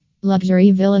Luxury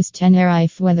Villas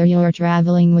Tenerife. Whether you're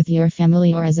traveling with your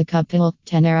family or as a couple,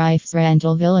 Tenerife's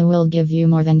rental villa will give you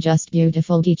more than just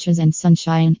beautiful beaches and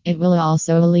sunshine. It will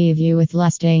also leave you with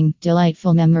lasting,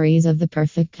 delightful memories of the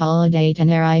perfect holiday.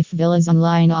 Tenerife Villas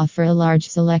Online offer a large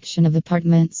selection of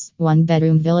apartments: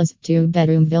 1-bedroom villas,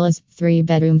 2-bedroom villas,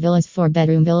 3-bedroom villas,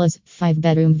 4-bedroom villas,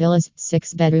 5-bedroom villas,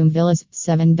 6-bedroom villas,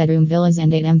 7-bedroom villas,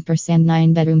 and 8%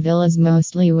 9-bedroom villas,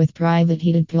 mostly with private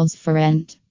heated pools for rent.